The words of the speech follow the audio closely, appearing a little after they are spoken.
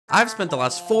I've spent the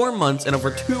last 4 months and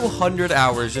over 200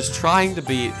 hours just trying to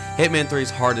beat Hitman 3's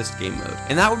hardest game mode,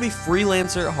 and that would be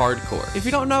Freelancer Hardcore. If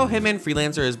you don't know, Hitman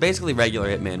Freelancer is basically regular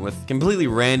Hitman with completely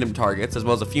random targets, as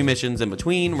well as a few missions in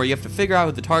between where you have to figure out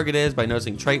who the target is by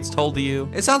noticing traits told to you.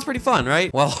 It sounds pretty fun,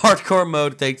 right? Well, Hardcore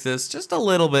mode takes this just a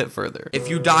little bit further. If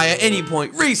you die at any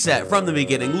point, reset from the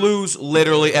beginning, lose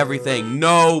literally everything,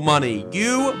 no money,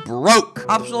 you broke.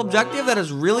 Optional objective that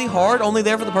is really hard, only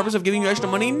there for the purpose of giving you extra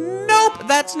money? Nope,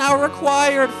 that's now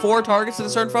required. 4 targets to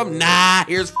discern from? Nah,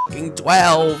 here's fucking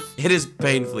 12. It is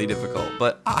painfully difficult,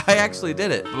 but I actually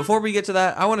did it. But before we get to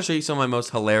that, I want to show you some of my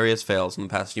most hilarious fails in the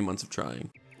past few months of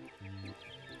trying.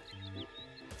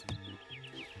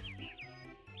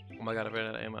 Oh my god, I ran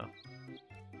out of ammo.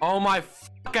 Oh my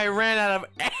fuck, I ran out of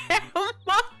ammo!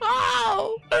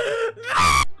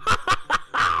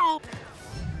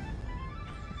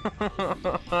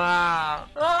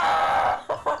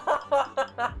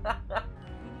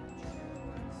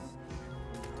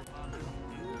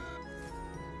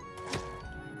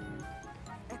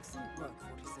 Excellent work,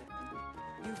 47.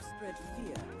 You've spread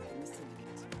fear in the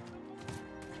syndicate.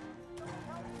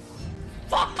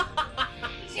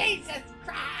 Jesus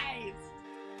Christ!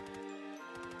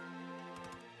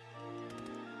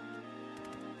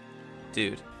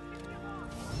 Dude.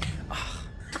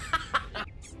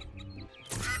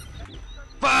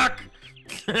 Fuck!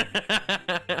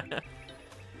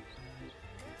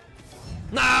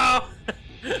 No!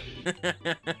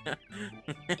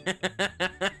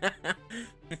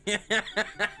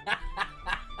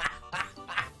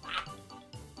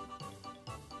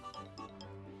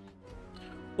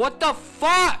 What the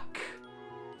fuck?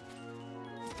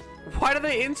 Why do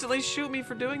they instantly shoot me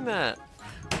for doing that?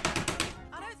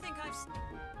 I don't think I've...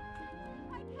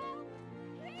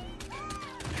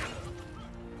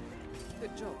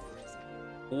 Good job, 47.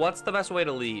 What's the best way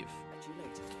to leave? Catch you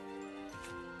later.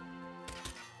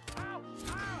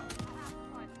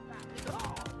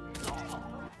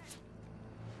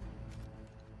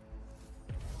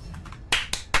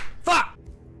 Fuck!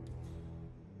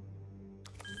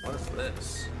 What is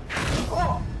this?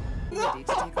 Ready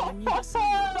to take on a new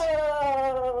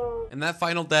assignment. And that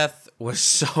final death was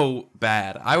so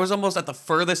bad. I was almost at the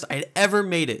furthest I'd ever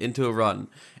made it into a run,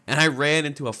 and I ran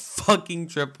into a fucking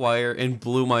tripwire and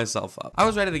blew myself up. I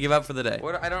was ready to give up for the day.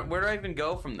 Where do I even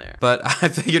go from there? But I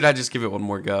figured I'd just give it one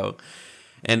more go.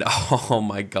 And oh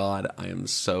my god, I am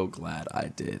so glad I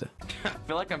did. I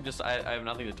feel like I have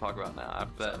nothing to talk about now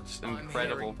after that just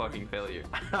incredible fucking failure.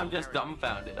 I'm just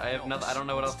dumbfounded. I have nothing, I don't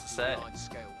know what else to say.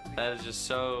 That is just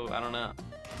so, I don't know.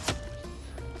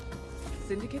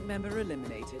 Syndicate member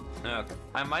eliminated. Okay.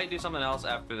 I might do something else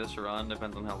after this run,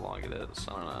 depends on how long it is.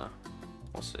 I don't know.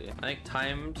 We'll see. I think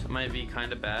timed might be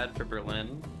kind of bad for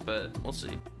Berlin, but we'll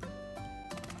see.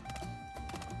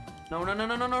 No, no, no,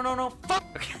 no, no, no, no, no,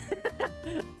 fuck!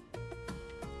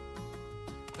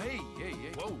 Hey,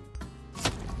 whoa.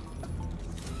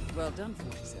 Well done,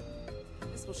 47.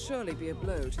 This will surely be a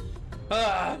blow to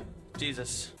Ah,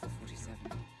 Jesus. 47.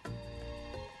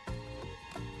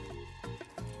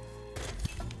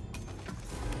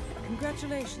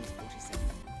 Congratulations, 47.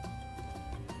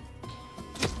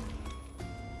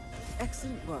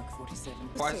 Excellent work, 47.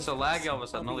 Why is it so laggy all of a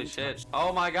sudden? Holy shit.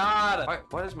 Oh my god!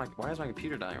 Why is my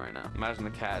computer dying right now? Imagine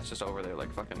the cat's just over there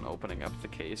like fucking opening up the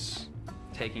case,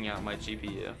 taking out my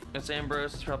GPU. It's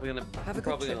Ambrose, it's probably gonna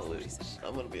lose.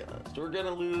 I'm gonna be honest. We're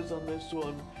gonna lose on this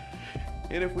one.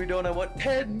 And if we don't, I want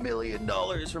 $10 million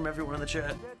from everyone in the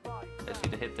chat. I just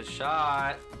need to hit the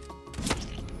shot.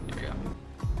 Here we go.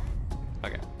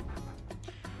 Okay.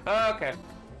 Okay.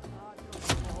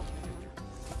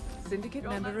 Syndicate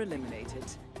member eliminated.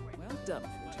 Well done,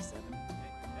 47.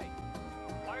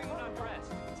 Why are you not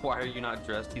dressed? Why are you not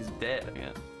dressed? He's dead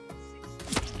again.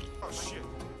 Oh shit.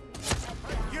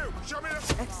 You, show me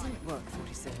the... Excellent work,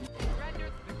 47.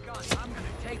 Surrender the gun. I'm gonna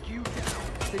take you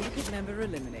down. Syndicate member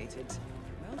eliminated.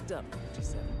 Well done,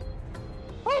 47.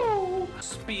 Woo!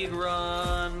 Speed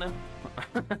run.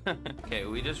 Okay,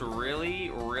 we just really,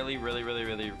 what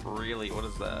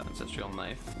is that? Ancestral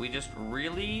knife. We just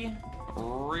really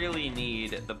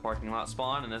need the parking lot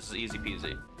spawn, and this is easy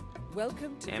peasy.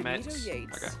 Welcome to Damn it. Benito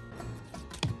Yates. Okay.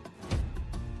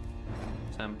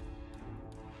 Tim.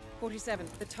 47.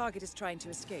 The target is trying to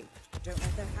escape. Don't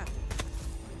let that happen.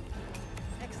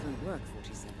 Excellent work,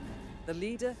 47. The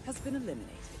leader has been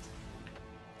eliminated.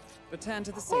 Return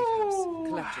to the safe house.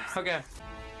 Collect your... Okay.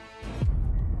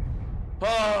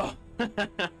 Oh!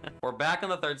 We're back on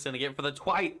the third syndicate for the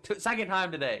second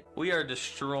time today. We are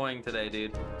destroying today,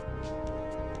 dude.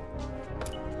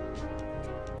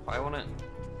 I want it.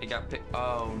 It got picked.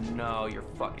 Oh no, you're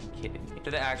fucking kidding me.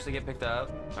 Did it actually get picked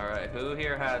up? All right, who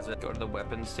here has it? Go to the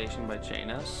weapons station by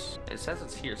Janus. It says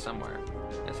it's here somewhere.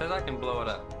 It says I can blow it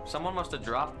up. Someone must have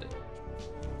dropped it.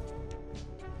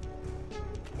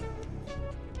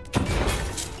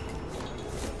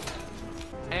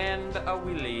 And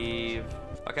we leave.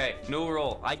 Okay, new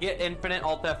rule. I get infinite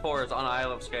Alt F4s on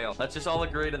Isle of Scale. Let's just all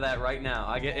agree to that right now.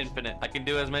 I get infinite. I can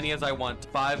do as many as I want.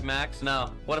 5 max?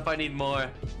 No. What if I need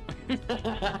more?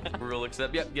 Rule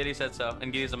accept. Yep, Giddy said so.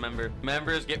 And Giddy's a member.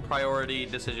 Members get priority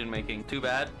decision making. Too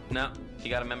bad? No. You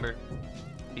got a member.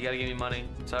 You gotta give me money.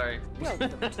 Sorry. Welcome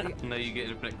to the... No, you get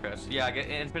infinite crashes. Yeah, I get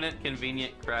infinite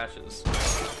convenient crashes.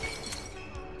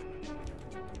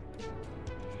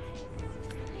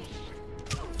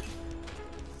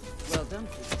 Well done,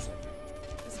 47.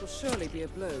 This will surely be a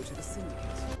blow to the syndicate.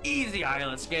 Easy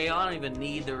Island Scale. I don't even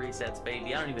need the resets,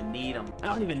 baby. I don't even need them. I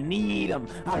don't even need them.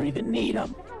 I don't even need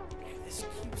them. This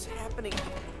keeps happening.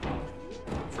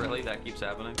 Really? That keeps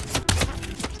happening?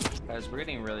 Guys, we're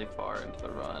getting really far into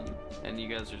the run, and you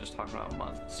guys are just talking about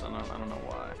months. I don't know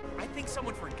why. I think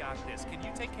someone forgot this. Can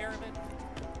you take care of it?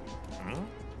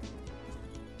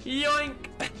 Yoink!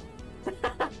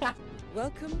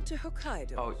 Welcome to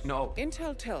Hokkaido. Oh, no.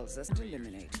 Intel tells us to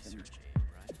eliminate them.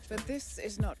 But this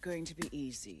is not going to be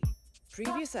easy.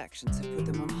 Previous actions have put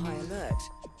them on high alert,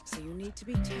 so you need to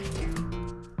be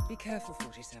tactical. Be careful,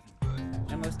 47.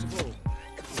 And most of all,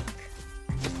 good luck.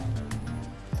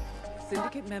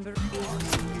 Syndicate member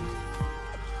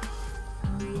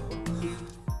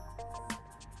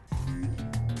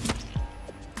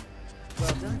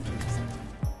Well done, 47.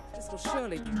 This will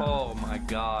surely be... Oh my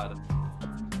god.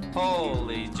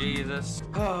 Holy Jesus.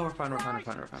 Oh, we're fine.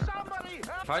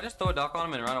 If I just throw a duck on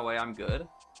him and run away, I'm good.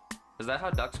 Is that how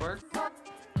ducks work?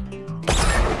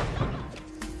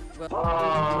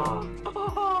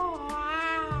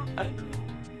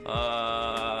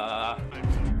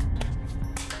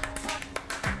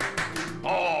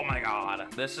 Oh my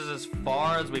god. This is as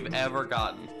far as we've ever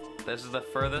gotten. This is the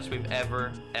furthest we've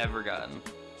ever gotten.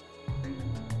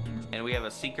 And we have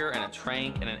a Seeker and a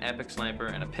Trank and an Epic Sniper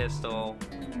and a pistol.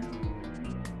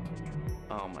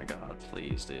 Oh my god,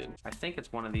 please, dude. I think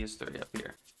it's one of these 3 up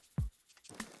here.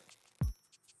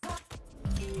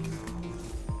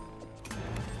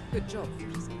 Good job,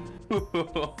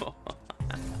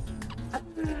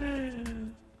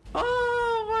 47.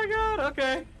 Oh my god,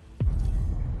 okay.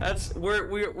 This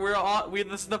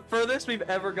is the furthest we've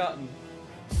ever gotten.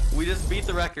 We just beat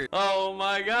the record. Oh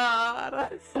my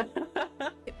god.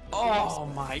 Oh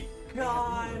my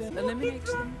god. Eliminate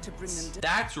them to bring them down.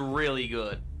 That's really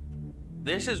good.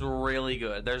 This is really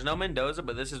good. There's no Mendoza,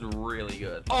 but this is really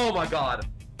good. Oh my god.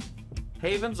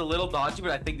 Haven's a little dodgy, but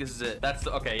I think this is it. That's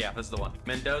the, okay, yeah, this is the one.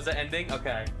 Mendoza ending,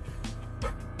 okay.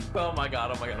 Oh my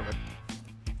god, oh my god, oh my god.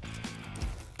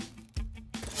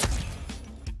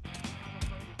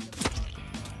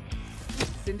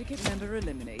 Syndicate member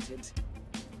eliminated.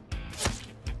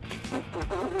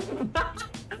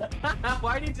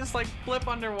 Why do you just like flip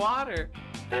underwater?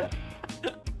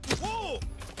 Whoa!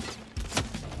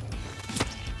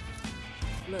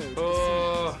 Blow to the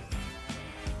Oh.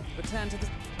 syndicate. Return to the...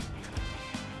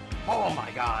 Oh my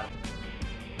god.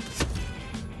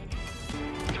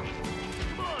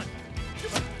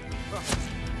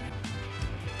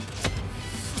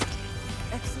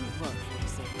 Excellent work,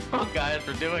 47. Oh guys,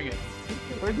 we're doing it.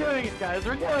 We're doing it, guys.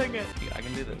 We're doing it. I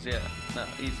can do this. Yeah. No,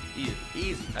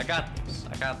 easy. I got this.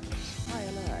 High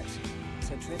alert,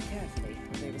 so tread carefully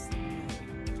when they receive.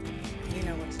 You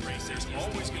know what to do. There's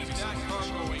always going to be that car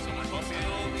going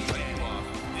on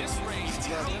this race.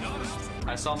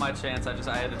 I saw my chance.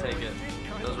 I had to take it.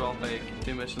 Those were all fake.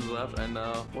 2 missions left. And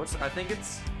I think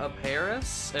it's a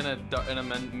Paris and a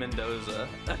Mendoza.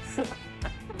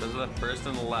 Those are the first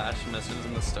and the last missions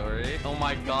in the story. Oh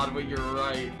my god, but you're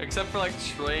right. Except for like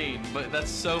train, but that's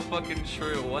so fucking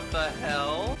true. What the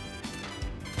hell?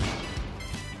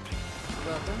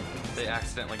 Well done. They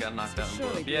accidentally got knocked out and blew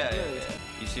up. Yeah.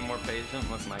 You seem more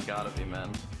patient? Listen, I gotta be, man.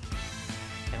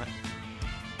 Damn it.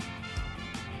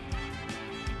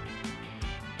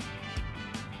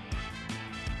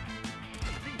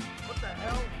 What the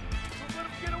hell? Don't let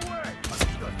him get away!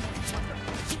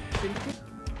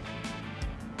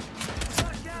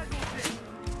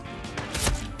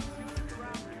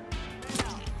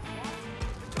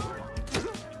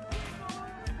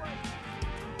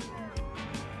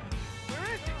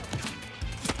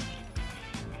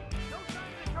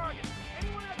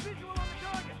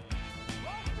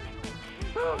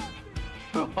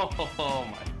 Oh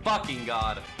my fucking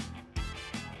god.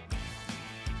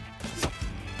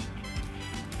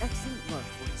 Excellent work,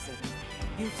 47.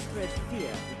 You've spread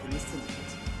fear within the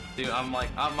syndicate. Dude, I'm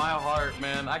like, my heart,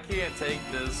 man. I can't take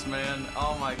this, man.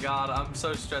 Oh my god, I'm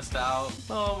so stressed out.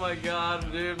 Oh my god,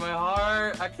 dude, my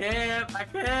heart. I can't.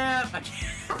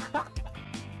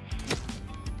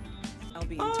 I'll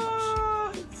be in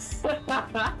touch.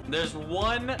 There's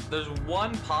one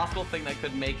possible thing that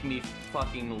could make me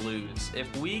fucking lose.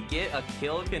 If we get a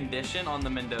kill condition on the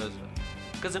Mendoza.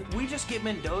 Because if we just get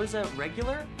Mendoza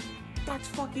regular, that's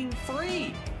fucking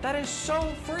free. That is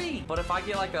so free. But if I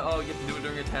get like a, oh, you have to do it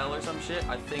during your tail or some shit,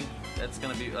 I think that's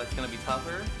gonna be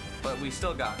tougher. But we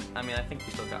still got it. I mean, I think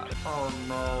we still got it. Oh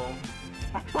no.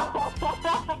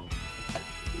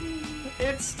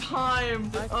 It's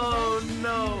timed. Oh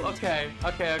no. Okay.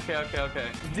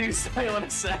 Do silent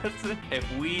assassin. If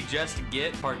we just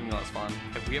get parking lot spawn.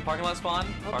 If we get parking lot spawn,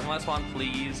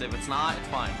 please. If it's not, it's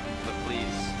fine. But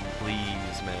please,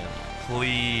 man.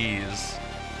 Please.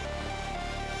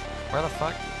 Where the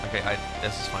fuck? Okay,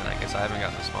 this is fine. I guess I haven't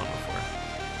gotten the spawn before.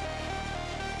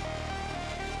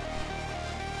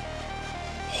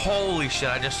 Holy shit,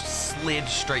 I just slid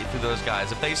straight through those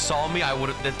guys. If they saw me, I would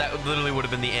have, that literally would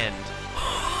have been the end.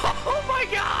 Oh my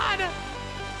god!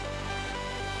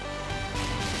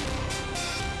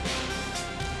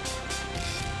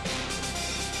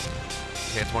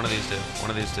 Okay, it's one of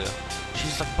these two.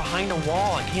 She's like behind a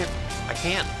wall. I can't.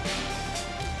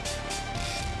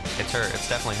 It's her. It's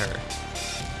definitely her.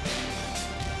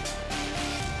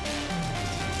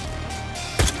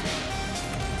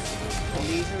 The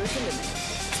leader is eliminated.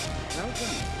 Well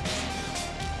done.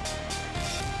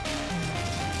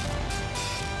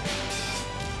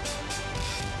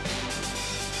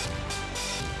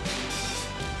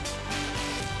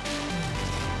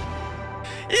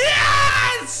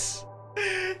 Yes!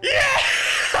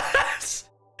 Yes!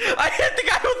 I hit the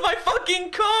guy with my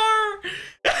fucking car!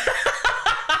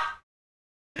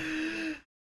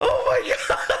 Oh my god!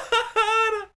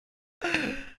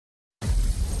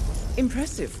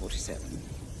 Impressive, 47.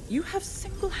 You have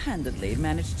single-handedly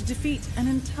managed to defeat an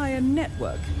entire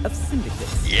network of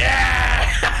syndicates.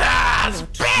 Yes! You're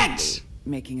Bitch! truly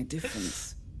making a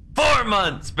difference. 4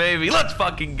 months, baby. Let's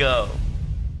fucking go.